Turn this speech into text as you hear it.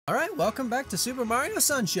Alright, welcome back to Super Mario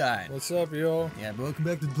Sunshine. What's up, y'all? Yeah, welcome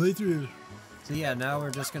back to the playthrough. So yeah, now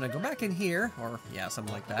we're just gonna go back in here, or yeah,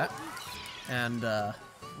 something like that. And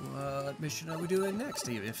what mission are we doing next?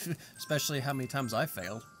 Especially how many times I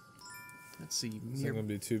failed. Let's see. It's not gonna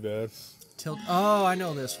be too bad. Oh, I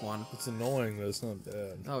know this one. It's annoying, but it's not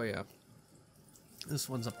bad. Oh yeah. This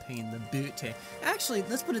one's a pain in the boot. Actually,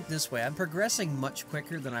 let's put it this way. I'm progressing much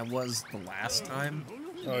quicker than I was the last time.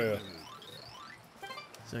 Oh yeah.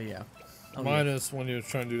 So yeah. Oh, Minus when you were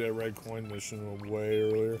trying to do that red coin mission way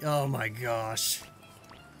earlier. Oh my gosh.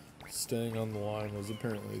 Staying on the line was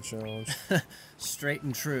apparently a challenge. Straight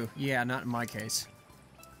and true. Yeah, not in my case.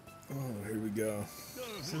 Oh, here we go.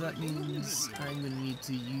 So that means I'm gonna need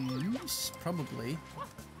to use probably.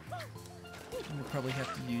 I'm gonna probably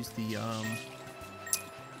have to use the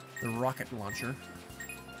rocket launcher.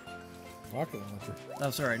 Rocket launcher. Oh,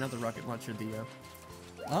 sorry, not the rocket launcher. The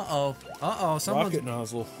someone's... Rocket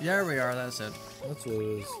nozzle. Yeah, there we are. That's it. That's what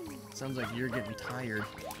it is. Sounds like you're getting tired.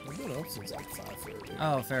 I've been up since like 5:30.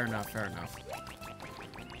 Oh, fair enough. Fair enough.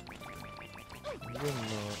 I'm doing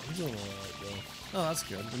alright though. Oh, that's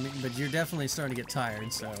good. I mean, but you're definitely starting to get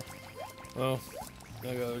tired. So. Well,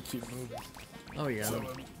 I gotta keep moving. Oh yeah. So,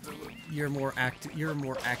 you're a more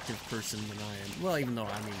active person than I am. Well, even though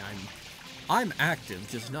I mean I'm active,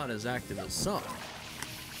 just not as active as some.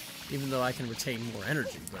 Even though I can retain more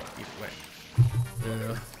energy, but either way.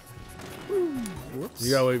 Yeah. Whoops.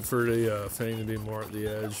 You gotta wait for the thing to be more at the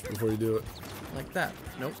edge before you do it. Like that.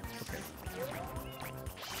 Nope. Okay.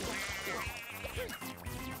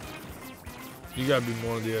 You gotta be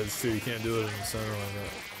more at the edge too. You can't do it in the center like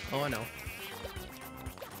that. Oh, I know.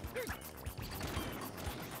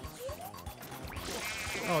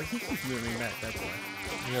 Oh, he keeps moving back, that's why.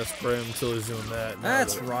 You gotta spray him until he's doing that.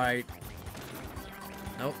 That's right.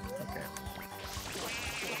 Nope. Okay.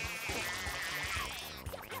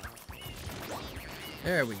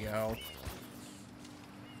 There we go.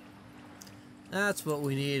 That's what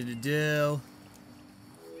we needed to do.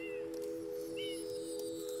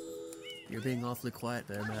 You're being awfully quiet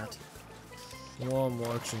there, Matt. Well, I'm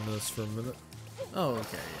watching this for a minute. Oh,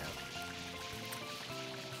 okay,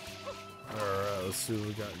 yeah. Alright, let's see what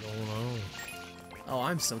we got going on. Oh,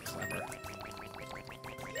 I'm so clever.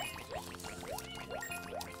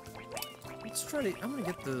 Let's try to... I'm gonna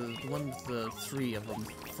get the one with the 3 of them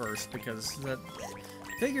first, because that...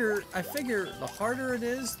 I figure the harder it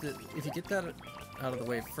is, that if you get that out of the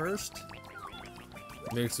way first...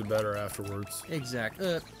 Makes it better afterwards.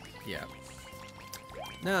 Exactly. Yeah.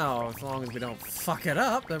 Now, as long as we don't fuck it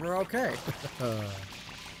up, then we're okay.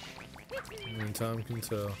 Only time can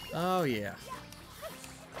tell. Oh, yeah.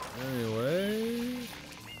 Anyway...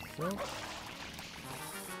 Well...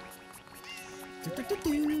 It's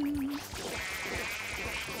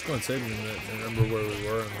gonna take me a minute to remember where we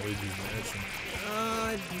were in Luigi's Mansion.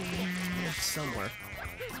 Somewhere.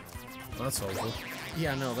 That's helpful.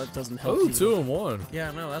 Yeah, no, that doesn't help. Oh, 2 and 1. Yeah,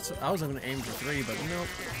 no, that's what I was gonna aim for 3, but nope.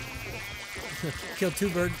 Kill 3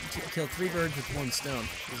 birds with 1 stone.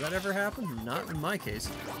 Does that ever happen? Not in my case.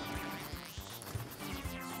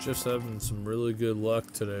 Just having some really good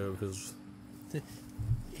luck today with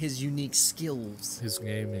his unique skills. his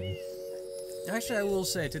gaming. Actually, I will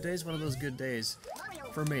say, today's one of those good days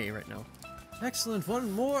for me right now. Excellent,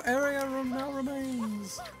 1 more area now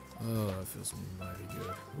remains. Oh, that feels mighty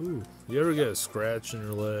good. Ooh, you ever get a scratch in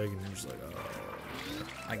your leg and you're just like, oh.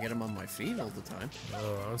 I get them on my feet all the time.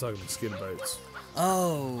 Oh, I'm talking mosquito bites.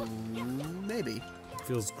 Oh, maybe. It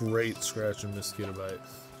feels great scratching mosquito bite.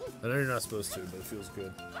 I know you're not supposed to, but it feels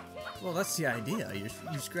good. Well, that's the idea. You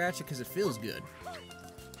scratch it because it feels good.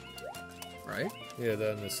 Right? Yeah,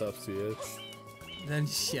 that and it stops the itch. Then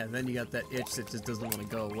you got that itch that just doesn't want to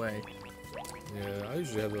go away. Yeah, I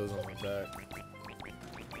usually have those on my back.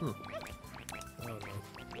 Hmm. I don't know.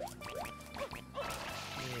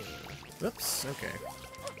 Whoops, okay.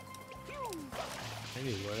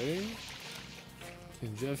 Anyway,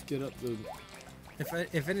 can Jeff get up the...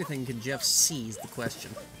 If anything, can Jeff seize the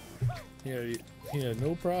question? Yeah, he had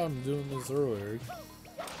no problem doing this earlier.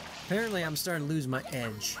 Apparently, I'm starting to lose my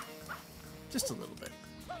edge. Just a little bit.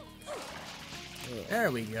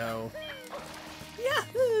 There we go.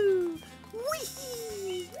 Yahoo!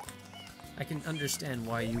 Whee! I can understand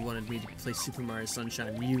why you wanted me to play Super Mario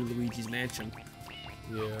Sunshine, you Luigi's Mansion.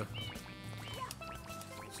 Yeah.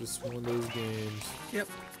 It's just one of those games. Yep.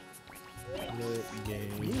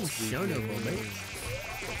 Games. Ooh, show no mate.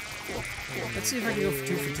 Let's see if I can go for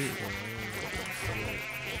 2 for 2.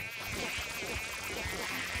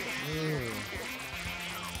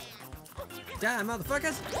 Die,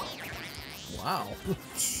 motherfuckers! Wow.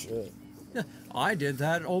 Shit. I did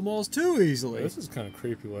that almost too easily. This is kind of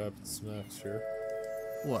creepy what happens next here.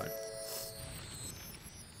 What?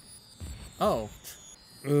 Oh.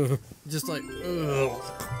 Ugh. Just like, ugh.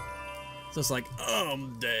 Just like,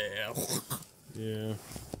 damn. Yeah.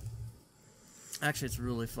 Actually, it's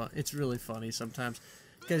really fun. It's really funny sometimes.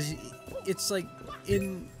 Because it's like,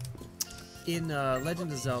 in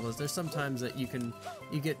Legend of Zelda, there's sometimes that you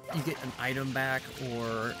get an item back,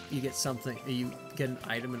 or you get something, you get an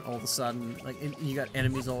item, and all of a sudden, like, you got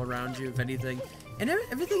enemies all around you, if anything, and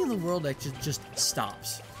everything in the world like just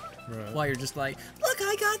stops. Right. While you're just like, look,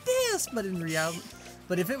 I got this, but in reality,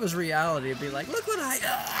 but if it was reality, it'd be like, look what I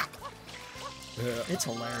got. Yeah. It's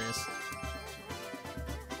hilarious.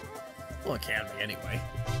 Well, it can be anyway.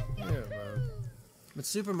 Yeah, man. But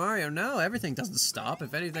Super Mario, no, everything doesn't stop.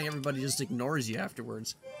 If anything, everybody just ignores you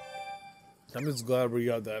afterwards. I'm just glad we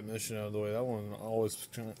got that mission out of the way. That one always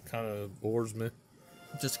kind of bores me.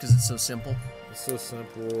 Just because it's so simple. It's so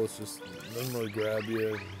simple. It's just doesn't really grab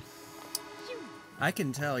you. I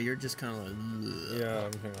can tell you're just kind of like, ugh. Yeah,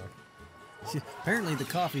 hang on. Apparently the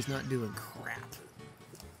coffee's not doing crap.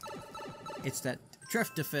 It's that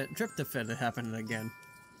tryptophan happening again.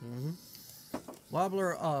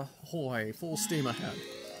 Wobbler ahoy, full steam ahead.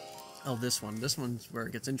 Oh, this one's where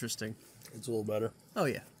it gets interesting. It's a little better. Oh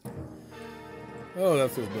yeah. Oh,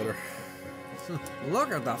 that feels better.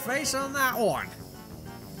 Look at the face on that one.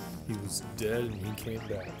 He was dead and he came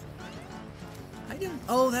back. I didn't.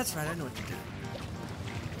 Oh, that's right. I know what to do.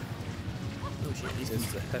 Oh shit, he's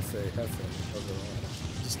It's the Hefe of it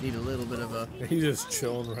all. just need a little bit of a. He's just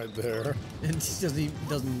chilling right there. And he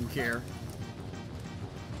doesn't even care.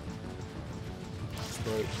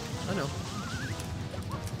 Right. I know.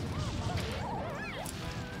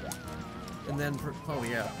 And then, oh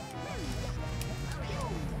yeah.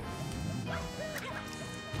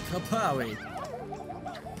 Kapowie!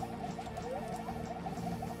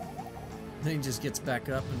 Then he just gets back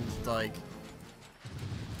up and just like,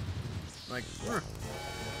 "Huh."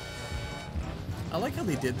 I like how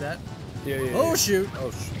they did that. Yeah, yeah. Oh yeah. shoot!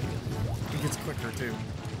 Oh shoot. It gets quicker too.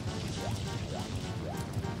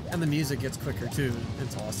 And the music gets quicker too.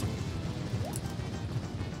 It's awesome.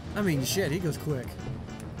 I mean, shit, he goes quick.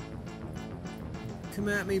 Come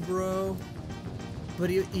at me, bro. But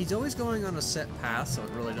he's always going on a set path, so it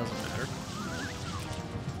really doesn't matter.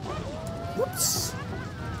 Whoops!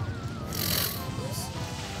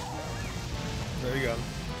 There you go.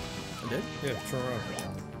 I did? Yeah, turn around.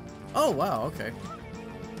 Oh, wow, okay.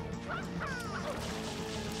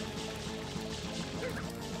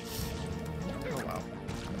 Oh, wow.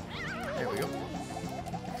 There we go.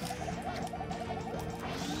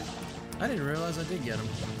 I didn't realize I did get him.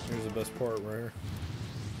 Here's the best part right here.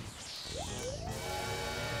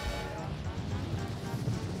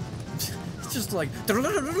 It's just like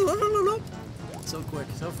so quick,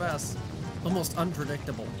 so fast, almost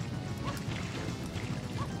unpredictable.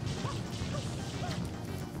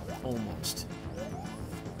 Almost.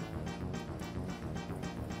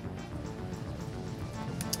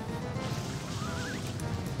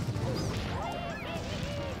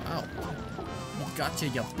 Wow. Gotcha,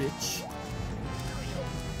 you bitch.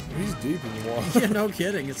 He's deep in the water. Yeah, no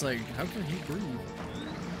kidding. It's like, how can he breathe?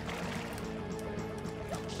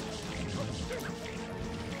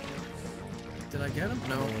 Did I get him?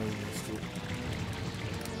 No.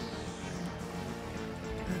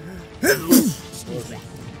 Excuse me.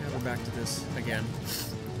 Now we're back to this again.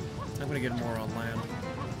 I'm gonna get more on land.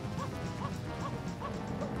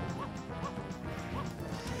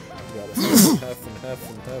 You gotta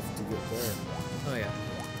half to get there. Oh yeah.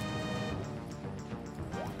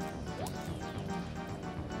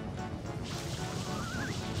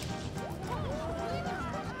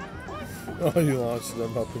 Oh, you launched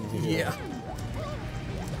them up in the air. Yeah.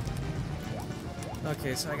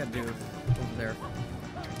 Okay, so I gotta do over there.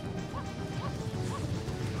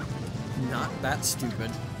 Not that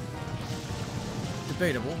stupid.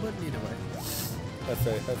 Debatable, but either way.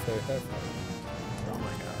 Hefe. Oh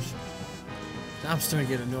my gosh. Now I'm starting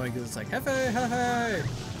to get annoying because it's like, Hefe, Hefe!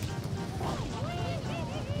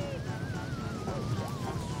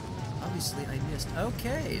 Obviously I missed.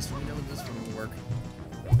 Okay, so we know this one will work.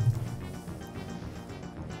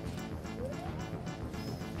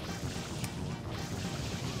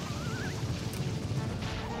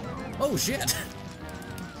 Oh shit!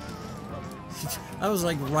 I was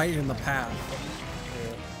like right in the path.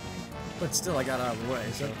 Yeah. But still I got out of the way,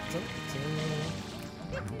 so.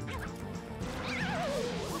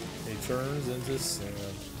 He turns into sand.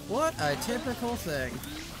 What a typical thing.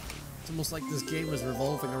 It's almost like this game was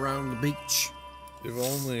revolving around the beach. If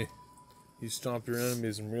only you stomp your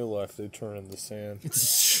enemies in real life, they turn into sand.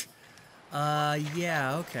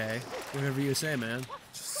 Yeah, okay. Whatever you say, man.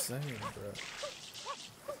 Just saying, bro.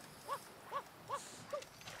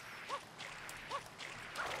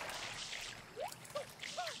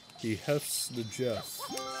 He hefts the Jeff.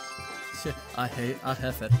 I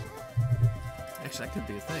hef it. Actually, that could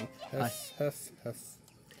be a thing. Hef.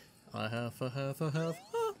 I hef.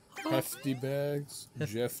 Hefty bags,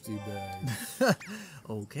 Jeffty bags.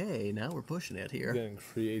 Okay, now we're pushing it here. Getting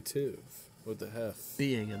creative with the hef.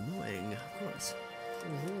 Being annoying, of course.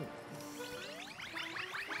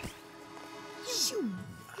 Shoo.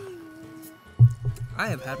 I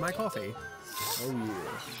have had my coffee. Oh yeah.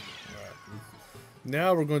 Right.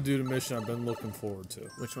 Now we're going to do the mission I've been looking forward to.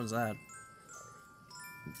 Which one's that?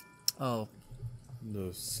 Oh.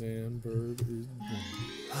 The sandbird is born.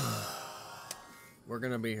 We're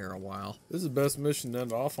gonna be here a while. This is the best mission to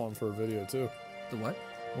end off on for a video, too. The what?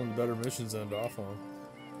 One of the better missions to end off on.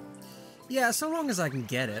 Yeah, so long as I can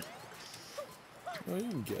get it. Oh, you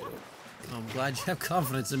can get it. I'm glad you have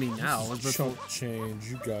confidence in me now. Chunk change,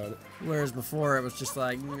 you got it. Whereas before it was just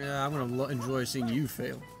like, yeah, I'm gonna enjoy seeing you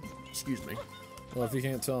fail. Excuse me. Well, if you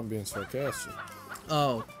can't tell, I'm being sarcastic.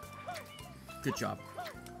 Oh. Good job.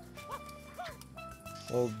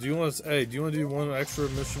 Well, do you want to do one extra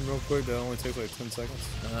mission real quick that only takes like 10 seconds?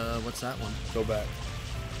 What's that one? Go back.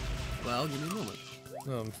 Well, give me a moment.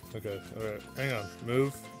 Okay, alright. Hang on.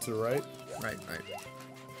 Move to the right. Right.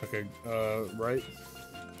 Okay, right.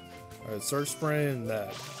 Alright, start spraying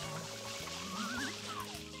that.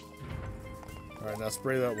 Alright, now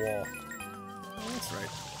spray that wall. Oh, that's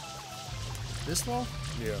right. This wall?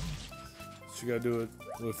 Yeah. So you gotta do it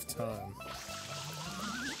with time.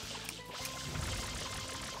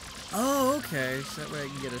 Oh, okay. So that way I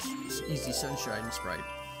can get a easy sunshine sprite.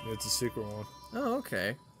 Yeah, it's a secret one. Oh,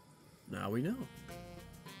 okay. Now we know.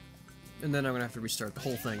 And then I'm gonna have to restart the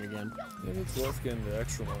whole thing again. Yeah, it's worth getting the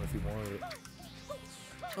extra one if you wanted it.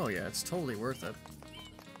 Oh yeah, it's totally worth it.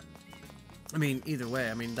 I mean, either way,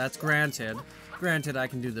 I mean, that's granted. Granted, I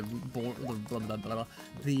can do the bird.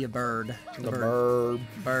 The bird.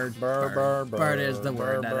 Bird is the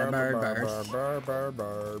word.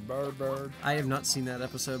 Bird. I have not seen that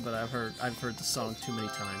episode, but I've heard the song too many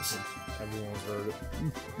times. Everyone's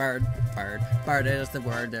heard it. Bird is the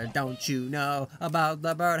word. Don't you know about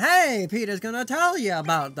the bird? Hey, Peter's gonna tell you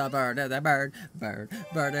about the bird.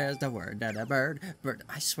 Bird is the word. Bird.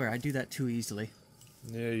 I swear, I do that too easily.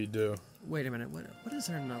 Yeah, you do. Wait a minute, what is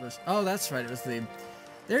there another? Oh, that's right, it was the...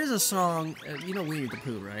 There's a song, you know Winnie the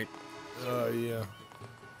Pooh, right? Yeah.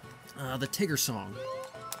 The Tigger song.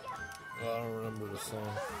 Well, I don't remember the song.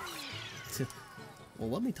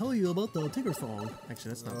 Well, let me tell you about the Tigger song. Actually,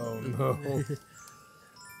 that's not... Oh, no.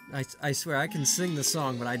 I swear, I can sing the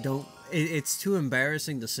song, but I don't... It's too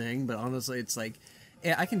embarrassing to sing, but honestly, it's like...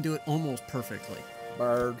 I can do it almost perfectly.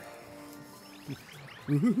 Bird.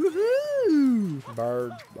 Bird.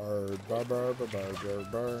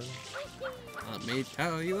 Let me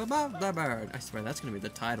tell you about the bird. I swear, that's going to be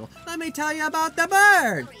the title. Let me tell you about the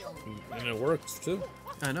bird! And it works, too.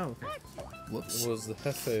 I know. Whoops. It was the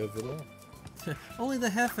hefe of it all. Only the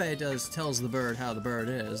hefe tells the bird how the bird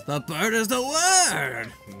is. The bird is the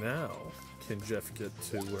word! Now, can Jeff get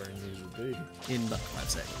to where he needs to be? In about 5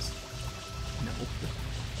 seconds. No.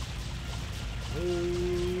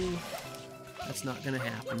 Ooh. That's not gonna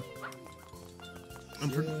happen.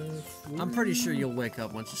 I'm pretty sure you'll wake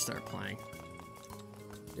up once you start playing.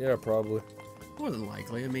 Yeah, probably. More than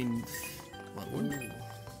likely. I mean, what?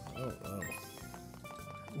 Oh, oh.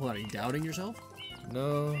 What, are you doubting yourself?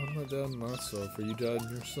 No, I'm not doubting myself. Are you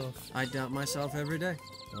doubting yourself? I doubt myself every day.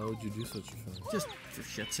 Why would you do such a thing? Just for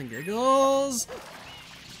shits and giggles.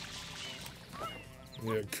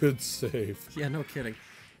 Yeah, good save. Yeah, no kidding.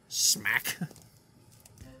 Smack.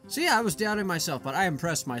 So yeah, I was doubting myself, but I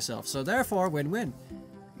impressed myself. So therefore, win-win.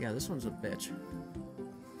 Yeah, this one's a bitch. Yeah,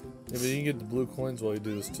 but you can get the blue coins while you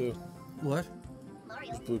do this too. What?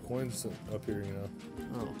 There's blue coins up here, you know.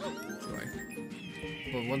 Oh, joy.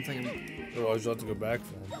 But one thing... Otherwise, you'll have to go back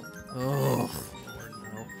for them. Oh, Lord,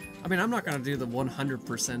 no. I mean, I'm not going to do the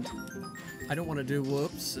 100%. I don't want to do,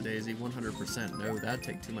 whoops, daisy, 100%. No, that'd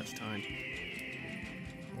take too much time.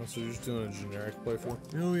 Oh, so you're just doing a generic playthrough?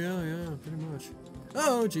 Oh, yeah, pretty much.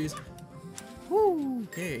 Oh, jeez. Woo,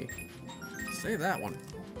 okay. Save that one.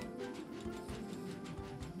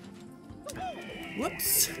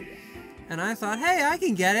 Whoops. And I thought, hey, I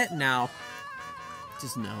can get it. No.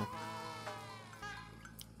 Just no.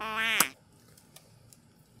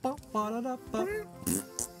 Well,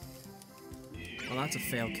 that's a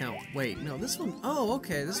fail count. Wait, no, this one... Oh,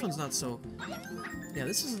 okay, this one's not so... Yeah,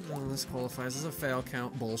 this qualifies as a fail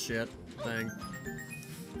count bullshit thing.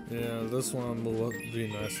 Yeah, this one will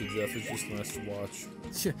be nice to Jeff. It's just nice to watch.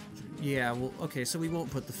 Yeah, well, okay, so we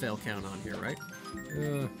won't put the fail count on here, right?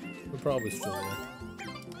 Yeah, we're probably still there.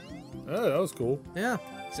 Oh, that was cool. Yeah,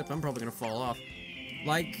 except I'm probably gonna fall off.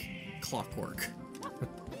 Like clockwork.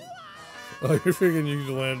 Oh, you're thinking you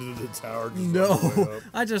landed at the tower just on the way No! up.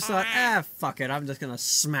 I just thought, fuck it, I'm just gonna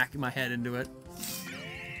smack my head into it.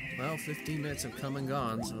 Well, 15 minutes have come and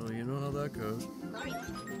gone, so you know how that goes.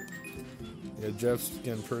 Yeah, Jeff's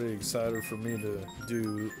getting pretty excited for me to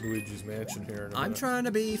do Luigi's Mansion here in a I'm minute. trying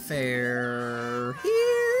to be fair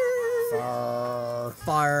here.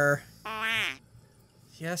 Fire.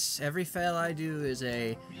 Yes, every fail I do is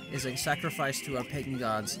a sacrifice to our pagan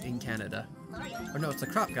gods in Canada. Or no, it's the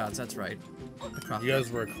crop gods. That's right. The crop. You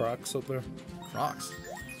guys wear Crocs up there? Crocs.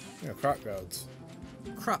 Yeah, Croc gods.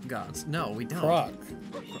 Crop gods. No, we don't. Croc.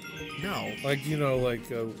 No. Like, you know, like,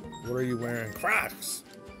 what are you wearing? Crocs!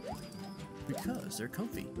 Because they're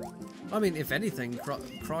comfy. I mean, if anything,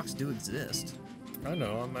 Crocs do exist. I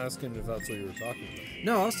know, I'm asking if that's what you were talking about.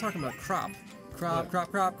 No, I was talking about crop. Crop, Yeah.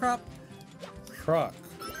 crop. Croc.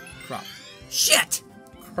 Crop. Shit!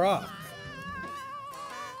 Croc.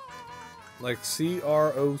 Like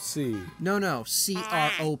C-R-O-C. No.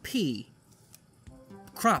 C-R-O-P.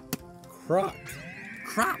 Crop. Croc.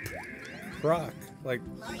 Crop. Croc. Like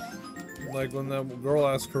when that girl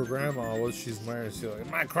asked her grandma what she's wearing, she's like,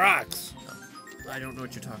 my Crocs! I don't know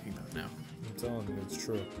what you're talking about now. I'm telling you, it's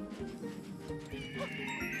true.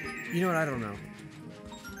 You know what? I don't know.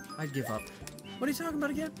 I'd give up. What are you talking about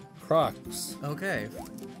again? Crocs. Okay.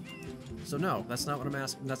 So no, that's not what I'm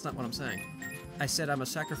asking. That's not what I'm saying. I said I'm a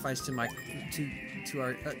sacrifice to my to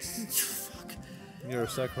our. Fuck. You're a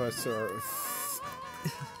sacrifice to our...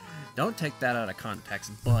 Don't take that out of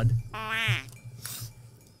context, bud.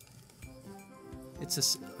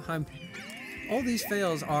 It's all these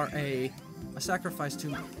fails are a sacrifice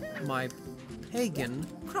to my pagan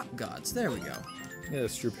crop gods. There we go.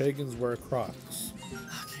 Yes, your pagans wear Crocs.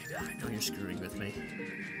 Okay, I know you're screwing with me.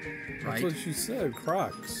 That's Right? what she said,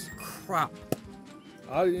 Crocs. Crop.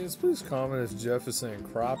 Audience, please comment if Jeff is saying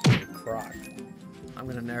crop or croc. I'm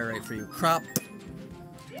gonna narrate for you. Crop.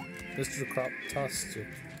 Mr. Crop-tastic.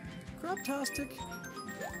 Crop-tastic.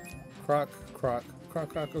 Croc, croc, croc,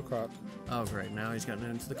 croc, croc, croc. Oh, great. Now he's gotten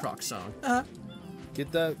into the Croc song.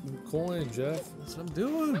 Get that coin, Jeff. That's what I'm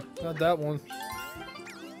doing. Not that one.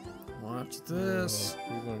 Watch this.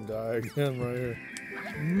 Oh, you're gonna die again right here.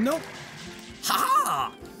 Nope.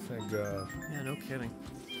 Ha! Thank God. Yeah, no kidding.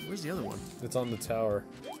 Where's the other one? It's on the tower.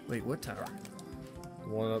 Wait, what tower? The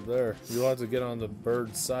one up there. You'll have to get on the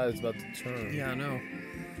bird's side. It's about to turn. Yeah, I know.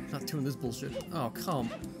 Not doing this bullshit. Oh, come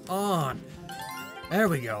on. There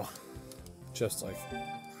we go. Just like...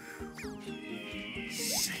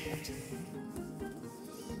 Saved.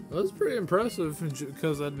 That was pretty impressive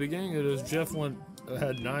because at the beginning of this, Jeff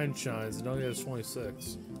had 9 shines and now he has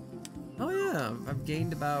 26. Oh, yeah. I've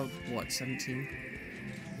gained about, what, 17?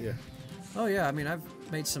 Yeah. Oh, yeah. I mean, I've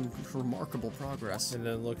made some remarkable progress. And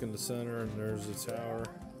then look in the center and there's the tower.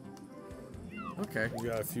 Okay. We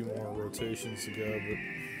got a few more rotations to go, but...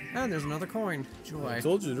 And there's another coin. Joy. I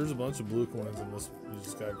told you there's a bunch of blue coins in this. You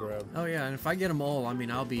just gotta grab. Oh, yeah. And if I get them all, I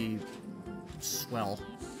mean, I'll be swell.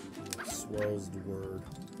 Swell's the word.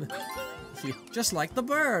 Just like the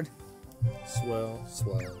bird. Swell,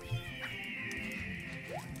 swell.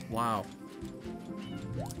 Wow.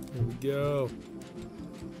 Here we go.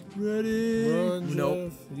 Ready? Run, Jeff.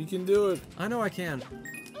 Nope. You can do it. I know I can.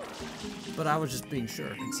 But I was just being sure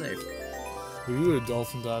and safe. If you would have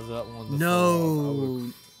dolphin dived that one. To fall off,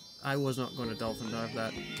 No! I was not going to dolphin dive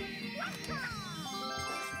that.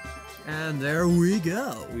 And there we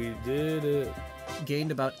go. we did it.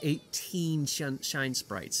 Gained about 18 shine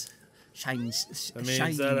sprites. That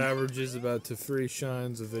means that averages about to 3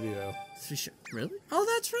 shines a video. Really? Oh,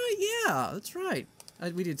 that's right. Yeah, that's right.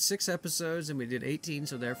 We did 6 episodes and we did 18,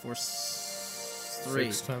 so therefore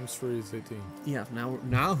 3. 6 times 3 is 18. Yeah.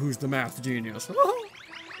 Now who's the math genius?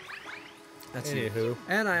 That's it. Anywho.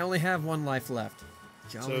 And I only have 1 life left.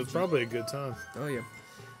 So it's probably a good time. Oh yeah.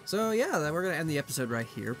 So yeah, then we're gonna end the episode right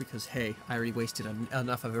here because hey, I already wasted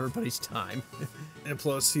enough of everybody's time. And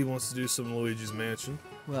plus, he wants to do some Luigi's Mansion.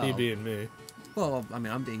 Well, He being me. well, I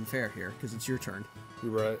mean, I'm being fair here because it's your turn.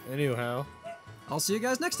 You're right. Anyhow, I'll see you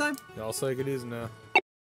guys next time. y'all take it easy now.